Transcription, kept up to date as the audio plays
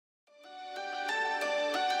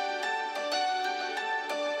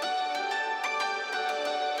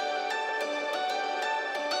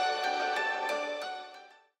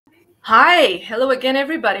Hi, hello again,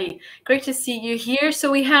 everybody. Great to see you here.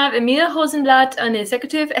 So we have Emil Rozenblat, an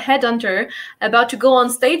executive headhunter, about to go on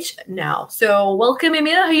stage now. So welcome,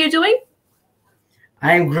 Emil. How are you doing?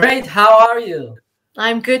 I'm great. How are you?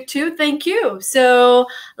 I'm good too, thank you. So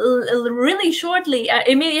really shortly,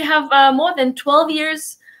 Emil, you have more than 12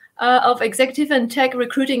 years of executive and tech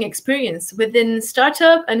recruiting experience within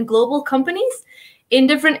startup and global companies in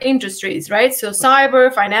different industries, right? So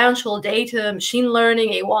cyber, financial, data, machine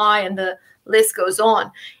learning, AI, and the list goes on.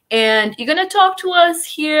 And you're going to talk to us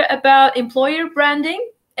here about employer branding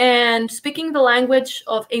and speaking the language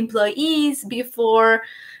of employees before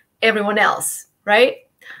everyone else, right?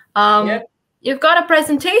 Yeah. You've got a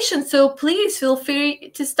presentation, so please feel free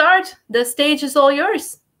to start. The stage is all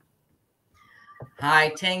yours.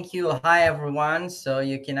 Hi, thank you. Hi, everyone. So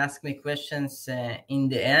you can ask me questions in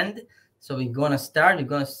the end. So we're going to start. We're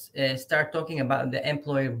going to start talking about the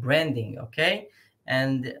employer branding, okay?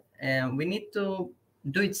 And we need to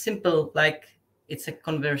do it simple, like it's a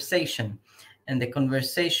conversation. And the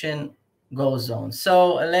conversation goes on.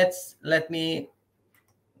 So let me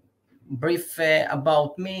brief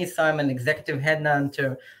about me. So I'm an executive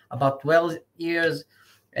headhunter, about 12 years.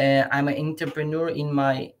 I'm an entrepreneur in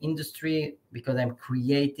my industry because I'm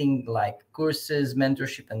creating like courses,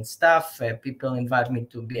 mentorship, and stuff. People invite me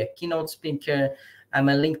to be a keynote speaker. I'm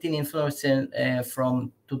a LinkedIn influencer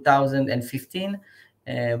from 2015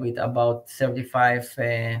 with about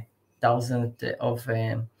 35,000 of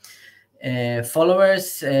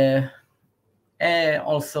followers.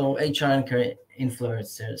 Also HR and career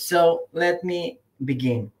influencer. So let me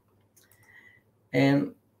begin.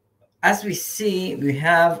 As we see, we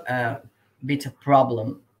have a bit of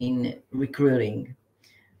problem in recruiting.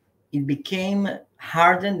 It became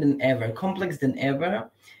harder than ever, complex than ever,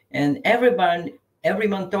 and everyone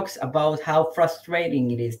talks about how frustrating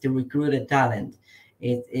it is to recruit a talent.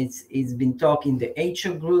 It's been talked in the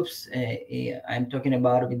HR groups. I'm talking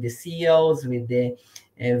about it with the CEOs, with the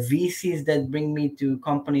VCs that bring me to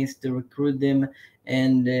companies to recruit them,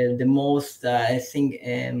 and the most I think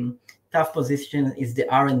tough position is the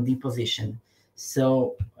R&D position.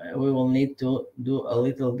 So we will need to do a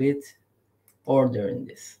little bit order in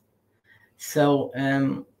this. So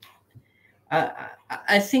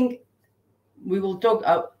I think we will talk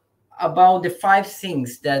about the 5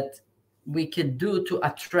 things that we could do to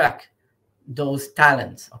attract those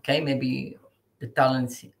talents. Okay, maybe the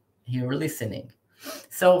talents here listening.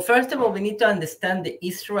 So first of all, we need to understand the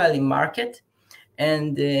Israeli market.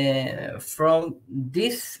 And from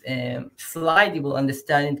this slide, you will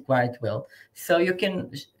understand it quite well. So you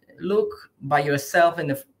can look by yourself in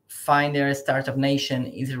the Finder Startup Nation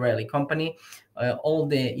Israeli company. All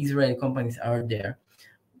the Israeli companies are there.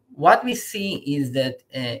 What we see is that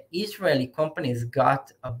Israeli companies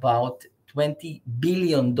got about $20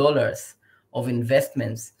 billion of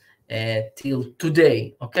investments till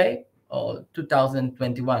today, okay, or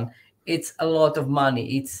 2021. It's a lot of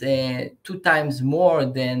money. It's 2 times more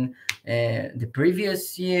than the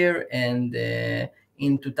previous year, and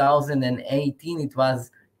in 2018 it was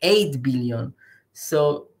 8 billion.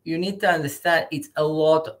 So you need to understand it's a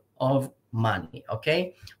lot of money.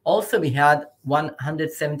 Okay, also we had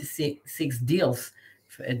 176 deals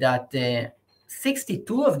that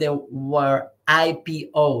 62 of them were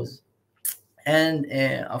IPOs, and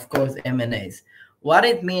of course M&As. What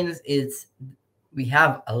it means is we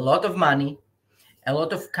have a lot of money, a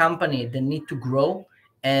lot of company that need to grow,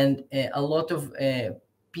 and a lot of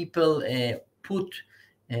people put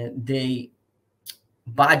the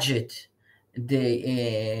budget,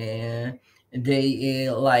 they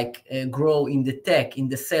grow in the tech, in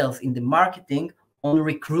the sales, in the marketing, on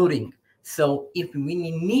recruiting. So if we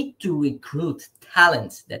need to recruit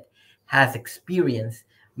talents that has experience,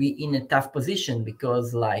 we in a tough position,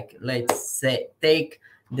 because like let's say take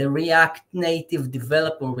the React Native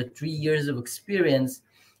developer with 3 years of experience,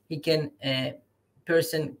 he can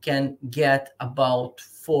person can get about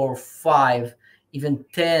 4, 5, even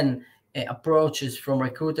 10 approaches from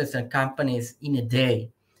recruiters and companies in a day.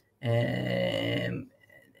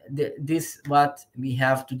 This what we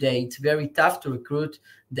have today. It's very tough to recruit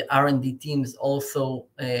the R&D teams, also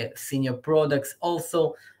senior products,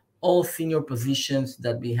 also all senior positions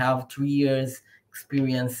that we have 3 years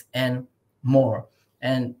experience and more.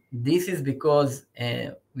 And this is because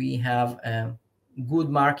we have a good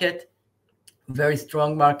market, very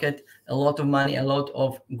strong market, a lot of money, a lot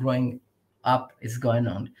of growing up is going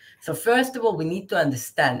on. So first of all, we need to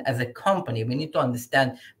understand, as a company, we need to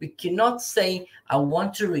understand, we cannot say, I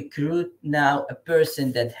want to recruit now a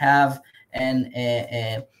person that have an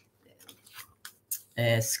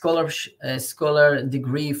scholar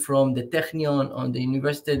degree from the Technion on the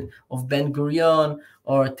University of Ben Gurion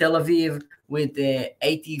or Tel Aviv with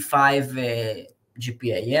 85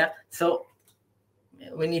 GPA. Yeah, so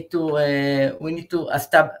we need to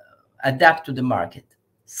adapt to the market.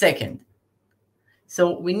 Second,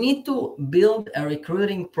 so we need to build a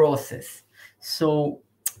recruiting process. So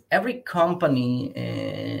every company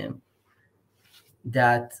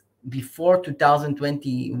that before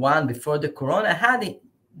 2021, before the corona, had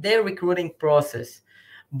their recruiting process.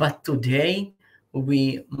 But today,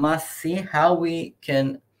 we must see how we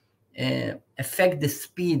can affect the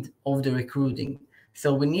speed of the recruiting.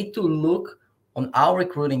 So we need to look on our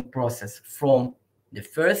recruiting process from the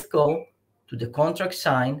first call to the contract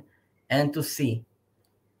sign, and to see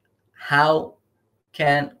how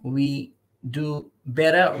can we do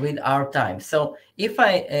better with our time. So if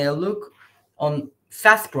I look on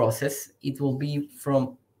fast process, it will be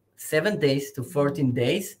from 7 days to 14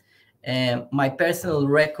 days. My personal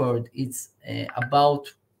record is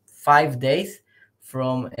about 5 days.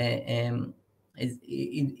 From it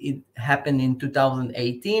happened in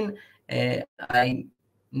 2018. I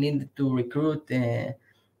needed to recruit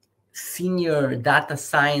senior data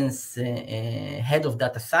science, head of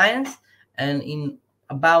data science, and in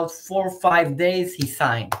about 4 or 5 days he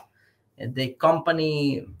signed. The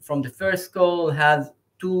company from the first call has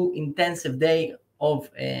 2 intensive days of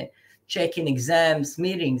checking exams,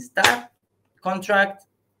 meetings, that contract.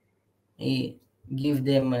 He give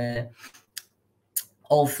them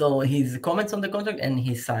also his comments on the contract, and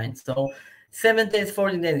he signed. So 7 days,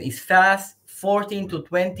 14 days is fast. 14 to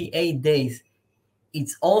 28 days,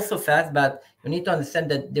 it's also fast, but you need to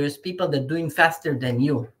understand that there's people that are doing faster than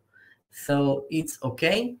you. So it's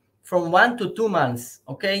okay. From 1 to 2 months,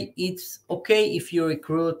 okay, it's okay if you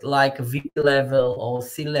recruit like a VP level or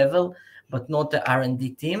C level, but not the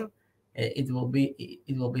R&D team. It will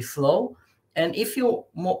be slow. And if you're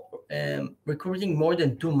recruiting more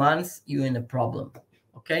than 2 months, you're in a problem.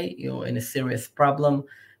 Okay, you're in a serious problem,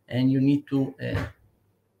 and you need to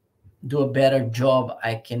do a better job.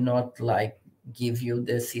 I cannot give you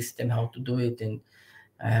the system how to do it, and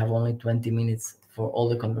I have only 20 minutes for all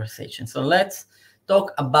the conversation. So let's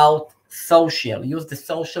talk about social. Use the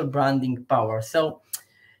social branding power. So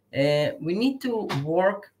we need to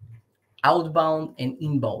work outbound and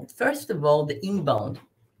inbound. First of all, the inbound.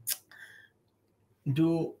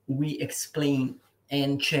 Do we explain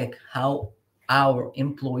and check how our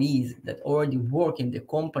employees that already work in the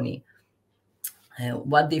company,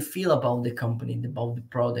 what they feel about the company, about the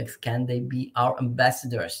products? Can they be our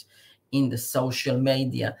ambassadors in the social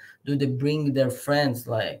media? Do they bring their friends,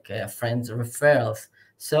 like friends referrals?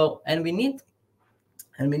 So, and we need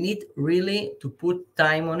really to put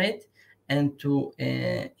time on it, and to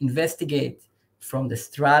investigate from the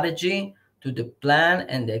strategy to the plan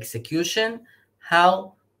and the execution,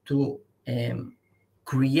 how to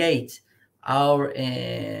create our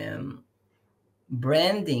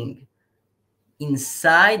branding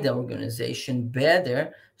inside the organization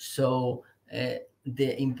better, so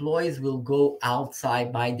the employees will go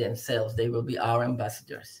outside by themselves. They will be our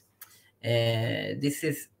ambassadors. This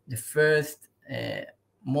is the first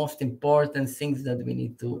most important things that we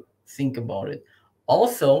need to think about it.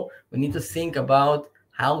 Also, we need to think about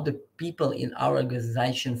how the people in our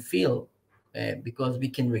organization feel, because we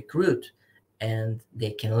can recruit and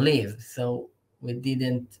they can leave. So we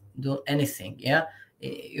didn't do anything. Yeah,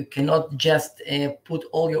 you cannot just put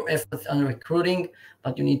all your efforts on recruiting,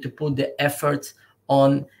 but you need to put the efforts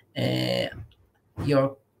on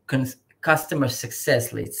your customer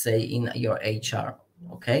success, let's say, in your HR.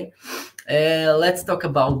 Okay, let's talk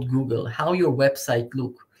about Google, how your website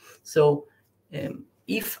look. So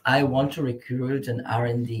if I want to recruit an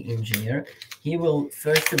R&D engineer, he will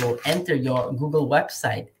first of all enter your Google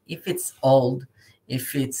website. If it's old,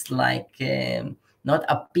 if it's not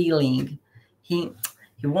appealing, he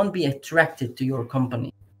won't be attracted to your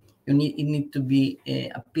company. It need to be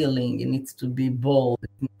appealing. It needs to be bold.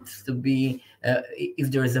 It needs to be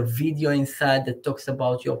if there is a video inside that talks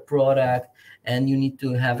about your product, and you need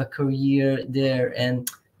to have a career there and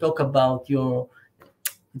talk about your.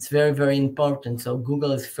 It's very, very important. So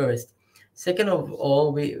Google is first. Second of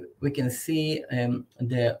all, we can see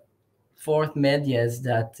the fourth medias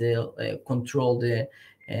that control the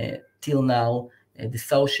till now the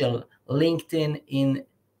social. LinkedIn in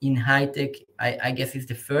Hitech, I guess, is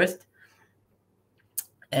the first.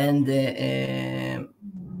 And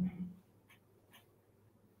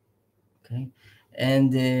okay,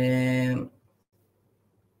 and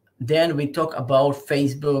then we talk about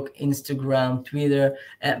Facebook, Instagram, Twitter,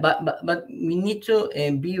 but we need to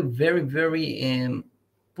be very, very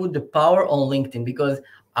put the power on LinkedIn, because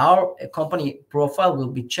our company profile will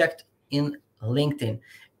be checked in LinkedIn,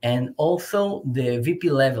 and also the VP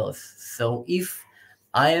levels. So if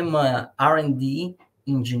I am a R&D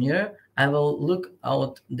engineer, I will look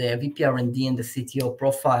out the VP R&D and the CTO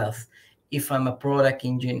profiles. If I'm a product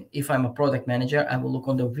engineer, if I'm a product manager, I will look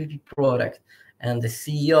on the VP product and the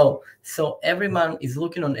CEO. So everyone is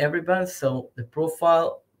looking on everyone, so the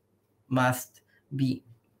profile must be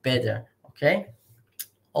better. Okay.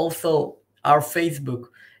 Also, our Facebook,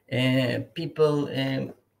 people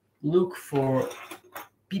look for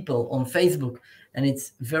people on Facebook, and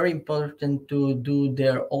it's very important to do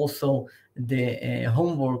there also the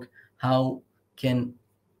homework, how can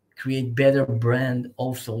create better brand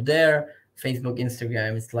also there. Facebook,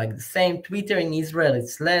 Instagram, it's like the same. Twitter in Israel,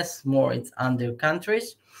 it's less, more it's under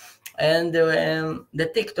countries. And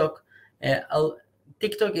the TikTok,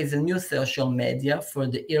 TikTok is a new social media for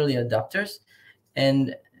the early adopters,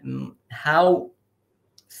 and how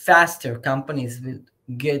faster companies will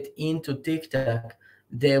get into TikTok,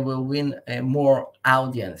 they will win more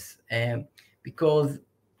audience, because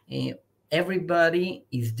everybody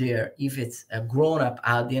is there. If it's a grown-up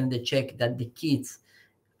audience, they check that the kids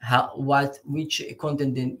which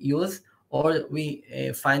content they use, or we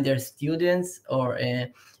find their students, or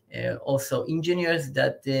also engineers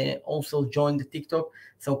that also join the TikTok.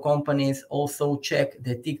 So companies also check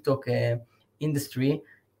the TikTok industry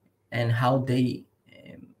and how they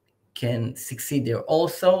can succeed there.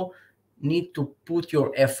 Also need to put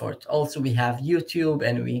your effort. Also we have YouTube,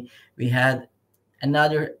 and we had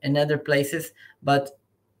another places, but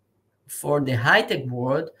for the high-tech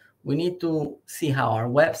world, we need to see how our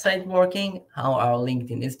website working, how our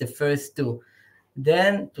LinkedIn is the first two,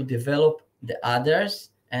 then to develop the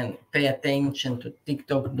others, and pay attention to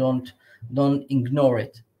TikTok. Don't ignore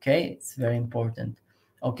it. Okay, it's very important.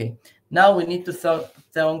 Okay, now we need to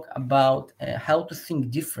talk about how to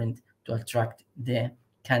think different to attract the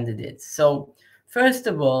candidates. So first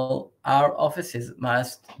of all, our offices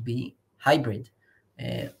must be hybrid.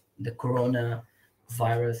 The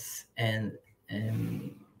coronavirus and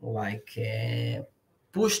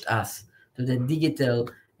pushed us to the digital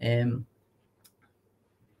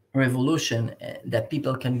revolution, that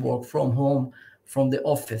people can work from home, from the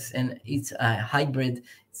office, and it's a hybrid.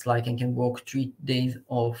 It's like I can work 3 days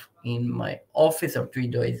off in my office, or 3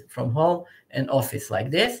 days from home and office, like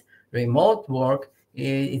this. Remote work,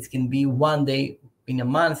 it can be 1 day in a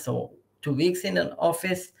month, so 2 weeks in an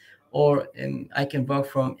office, or I can work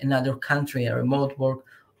from another country. A remote work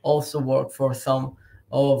also work for some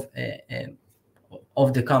of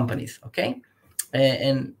the companies. Okay,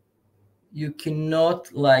 and you cannot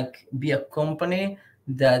be a company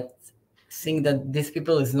that think that these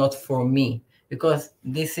people is not for me, because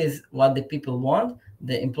this is what the people want,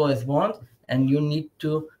 the employees want, and you need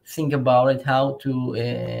to think about it, how to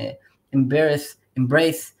embrace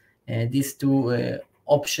these two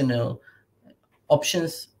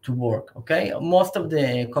options to work. Okay, most of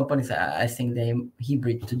the companies, I think, they're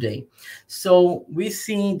hybrid today. So we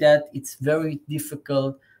see that it's very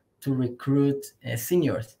difficult to recruit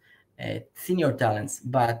senior talents,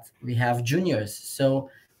 but we have juniors. So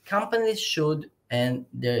companies should, and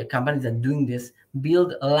the companies that are doing this,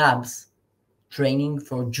 build labs training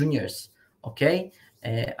for juniors. Okay,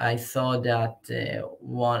 I saw that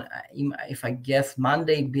one, if I guess,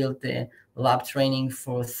 Monday built a lab training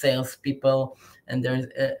for salespeople, and there's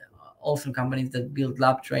also companies that build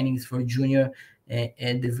lab trainings for junior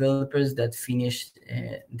developers that finished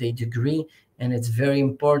their degree. And it's very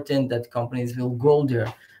important that companies will go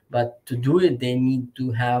there, but to do it, they need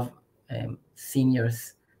to have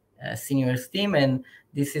seniors team, and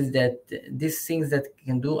these things that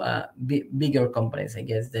can do bigger companies. I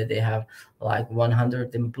guess that they have like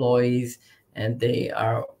 100 employees, and they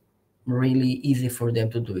are really easy for them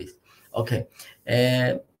to do it. Okay,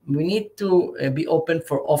 we need to be open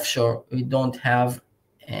for offshore. We don't have,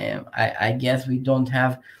 I guess we don't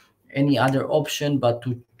have any other option but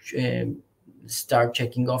to start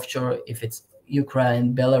checking offshore. If it's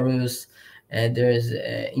Ukraine, Belarus, there's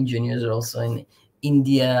engineers also in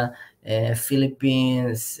India,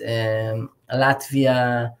 Philippines,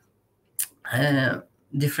 Latvia,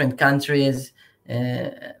 different countries.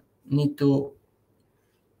 Need to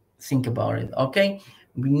think about it. Okay,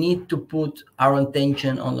 we need to put our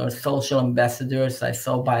attention on our social ambassadors. I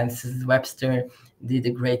saw Biosense Webster did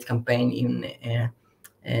a great campaign in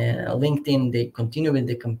LinkedIn. They continue with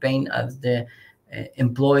the campaign as the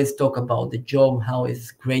employees talk about the job, how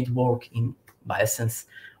it's great work in Biosense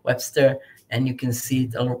Webster, and you can see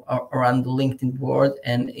it around the LinkedIn board,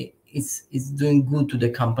 and it's doing good to the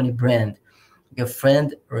company brand. Your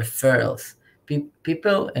friend referrals.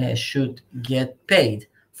 People should get paid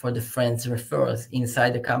for the friends referrals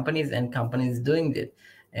inside the companies, and companies doing it.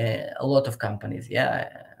 A lot of companies,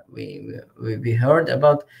 yeah. We heard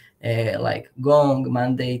about like Gong,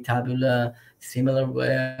 Monday, Tabula,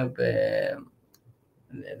 SimilarWeb.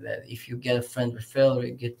 That if you get a friend referral,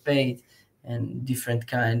 you get paid, and different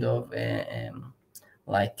kind of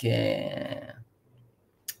like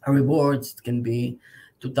rewards. It can be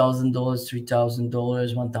 $2,000, $3,000,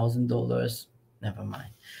 $1,000. Never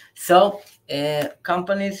mind. So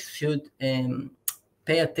companies should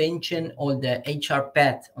pay attention on the HR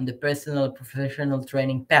path, on the personal professional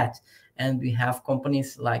training path. And we have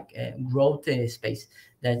companies like Growth Space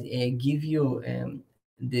that give you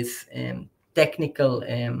this technical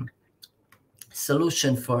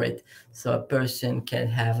solution for it. So a person can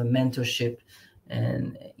have a mentorship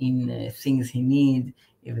and in things he need.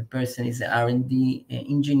 If a person is an R&D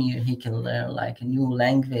engineer, he can learn like a new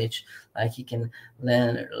language, like he can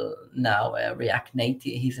learn now React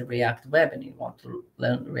Native. He's a React Web and he wants to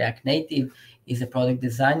learn React Native. He's a product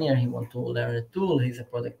designer, he wants to learn a tool. He's a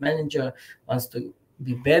product manager, wants to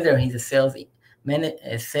be better. He's a sales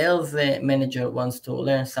manager, wants to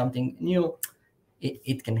learn something new.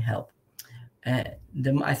 It can help.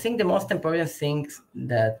 I think the most important things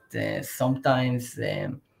that sometimes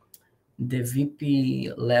the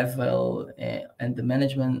VP level and the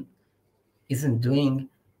management isn't doing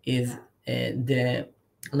is the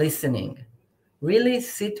listening. Really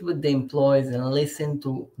sit with the employees and listen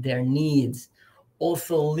to their needs.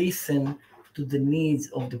 Also listen to the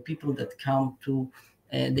needs of the people that come to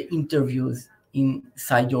the interviews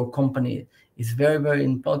inside your company. It's very, very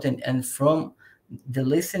important. And from the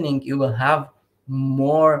listening, you will have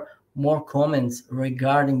more comments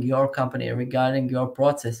regarding your company, regarding your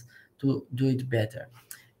process to do it better.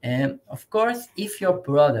 And of course, if your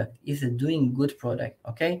product is a doing good product,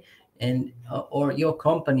 okay, and or your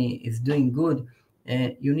company is doing good,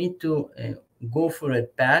 you need to go for a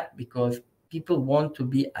path, because people want to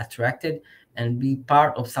be attracted and be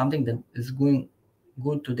part of something that is going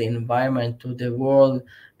good to the environment, to the world,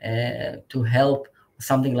 to help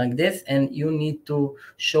something like this. And you need to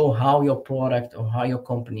show how your product or how your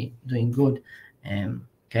company doing good.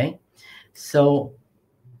 Okay, so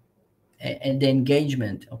and the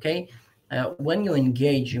engagement, okay, when you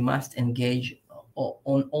engage, you must engage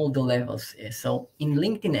on all the levels. So in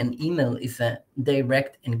LinkedIn and email is a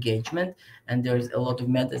direct engagement, and there's a lot of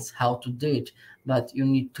methods how to do it, but you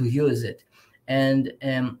need to use it. And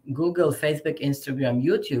Google, Facebook, Instagram,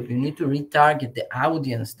 YouTube, you need to retarget the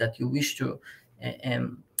audience that you wish to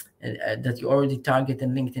that you already target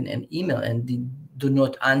in LinkedIn and email, and they do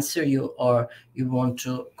not answer you, or you want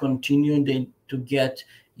to continue to get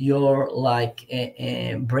your like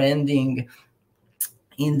branding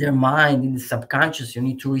in their mind, in the subconscious. You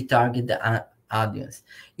need to retarget the audience.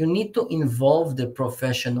 You need to involve the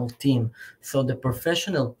professional team. So the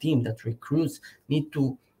professional team that recruits need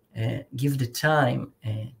to give the time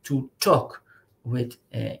to talk with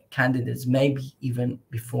candidates, maybe even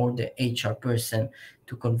before the HR person,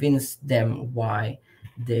 to convince them why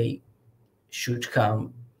they should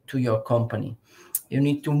come to your company. You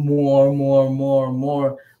need to more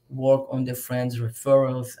work on the friends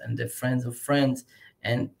referrals and the friends of friends,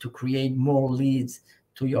 and to create more leads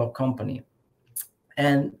to your company.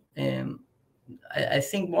 And I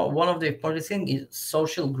think one of the important things is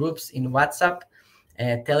social groups in WhatsApp,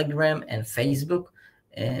 Telegram, and Facebook,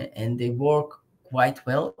 and they work quite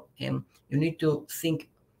well. And you need to think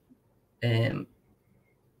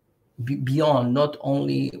beyond not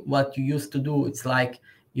only what you used to do. It's like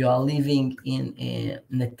you are living in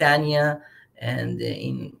Netanya, and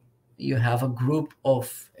you have a group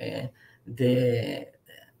of the,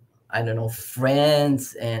 I don't know,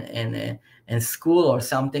 friends and school or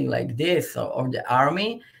something like this, or the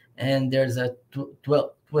army, and there's a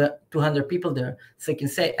 200 people there. So you can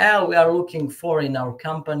say, oh, we are looking for in our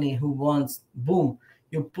company who wants, boom,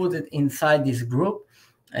 you put it inside this group,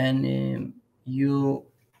 and you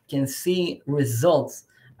can see results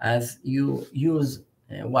as you use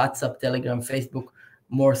WhatsApp, Telegram, Facebook,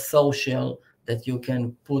 more social, that you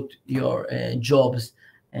can put your jobs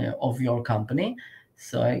of your company.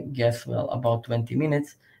 So I guess, well, about 20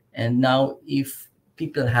 minutes. And now if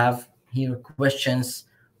people have here questions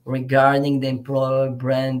regarding the employer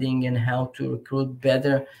branding and how to recruit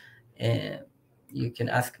better, you can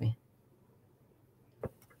ask me.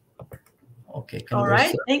 Okay. All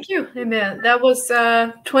right. Thank you, Emil. That was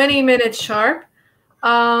 20 minutes sharp.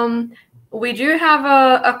 We do have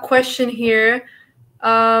a question here.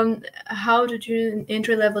 How to do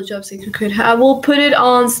entry-level jobs I will put it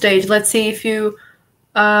on stage. Let's see if you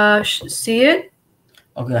see it.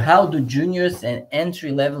 Okay, how do juniors and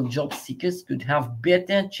entry-level job seekers could have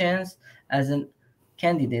better chance as an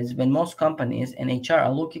candidates when most companies and HR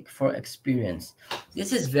are looking for experience?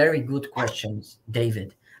 This is very good questions,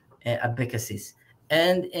 David Abekasis.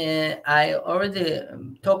 And I already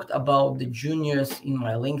talked about the juniors in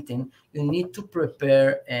my LinkedIn. You need to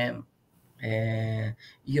prepare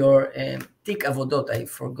your tik avodot. I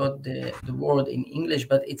forgot the word in English,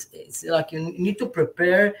 but it's like you need to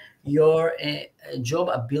prepare your job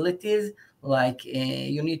abilities. Like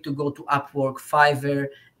you need to go to Upwork, Fiverr,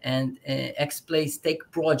 and X-Place, take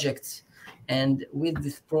projects, and with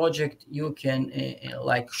this project you can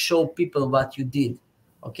like show people what you did.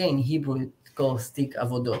 Okay, in Hebrew it's called tik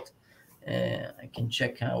avodot. I can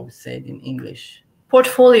check how we say it in English.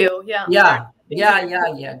 Portfolio, yeah. Yeah,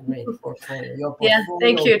 great. Portfolio. Your Yeah,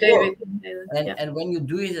 thank portfolio you, work. David. And when you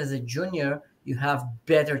do it as a junior, you have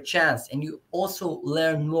better chance, and you also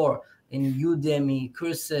learn more in Udemy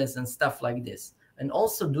courses and stuff like this. And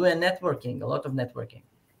also do a lot of networking.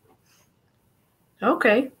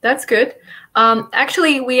 Okay, that's good.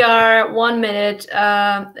 Actually, we are 1 minute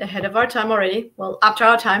ahead of our time already. Well, after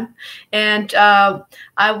our time, and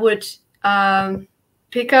I would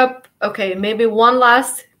pick up. Okay, maybe one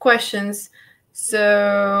last questions.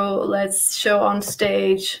 So let's show on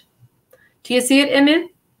stage. Do you see it, Emil?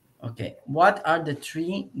 Okay, what are the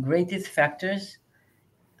 3 greatest factors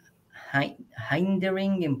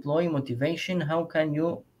hindering employee motivation? How can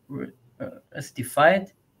you justify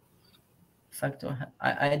it? Factor.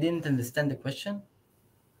 I didn't understand the question.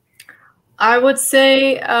 I would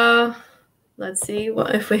say, let's see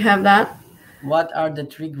if we have that. What are the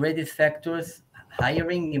 3 greatest factors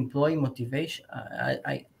hiring employee motivation?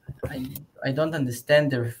 I don't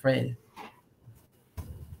understand the phrase.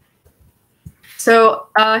 So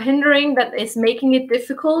hindering that is making it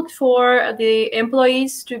difficult for the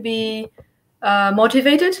employees to be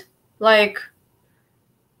motivated. Like,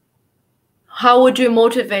 how would you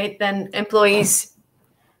motivate then employees?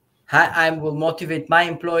 I will motivate my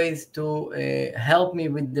employees to help me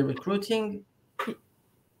with the recruiting.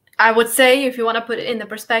 I would say, if you want to put it in the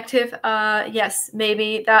perspective, yes,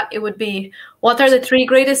 maybe that it would be, what are the 3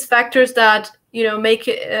 greatest factors that make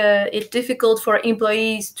it difficult for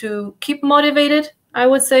employees to keep motivated? I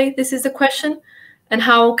would say this is the question, and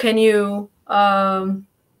how can you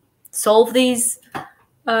solve these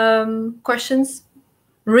questions?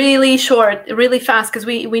 Really short, really fast, because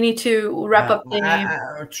we need to wrap up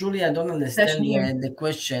the. Truly, I don't understand the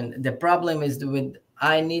question. The problem is with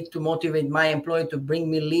I need to motivate my employee to bring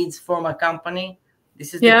me leads for my company.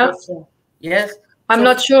 This is the question. Yes. I'm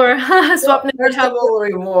not sure. First of all,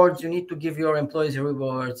 rewards. You need to give your employees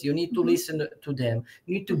rewards. You need to listen to them.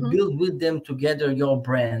 You need to build with them together your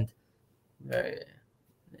brand.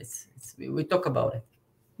 We talk about it.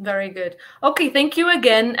 Very good. Okay, thank you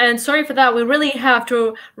again. And sorry for that. We really have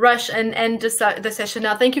to rush and end the session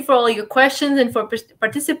now. Thank you for all your questions and for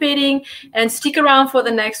participating. And stick around for the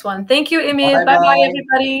next one. Thank you, Emil. Bye-bye,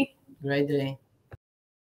 everybody. Great day.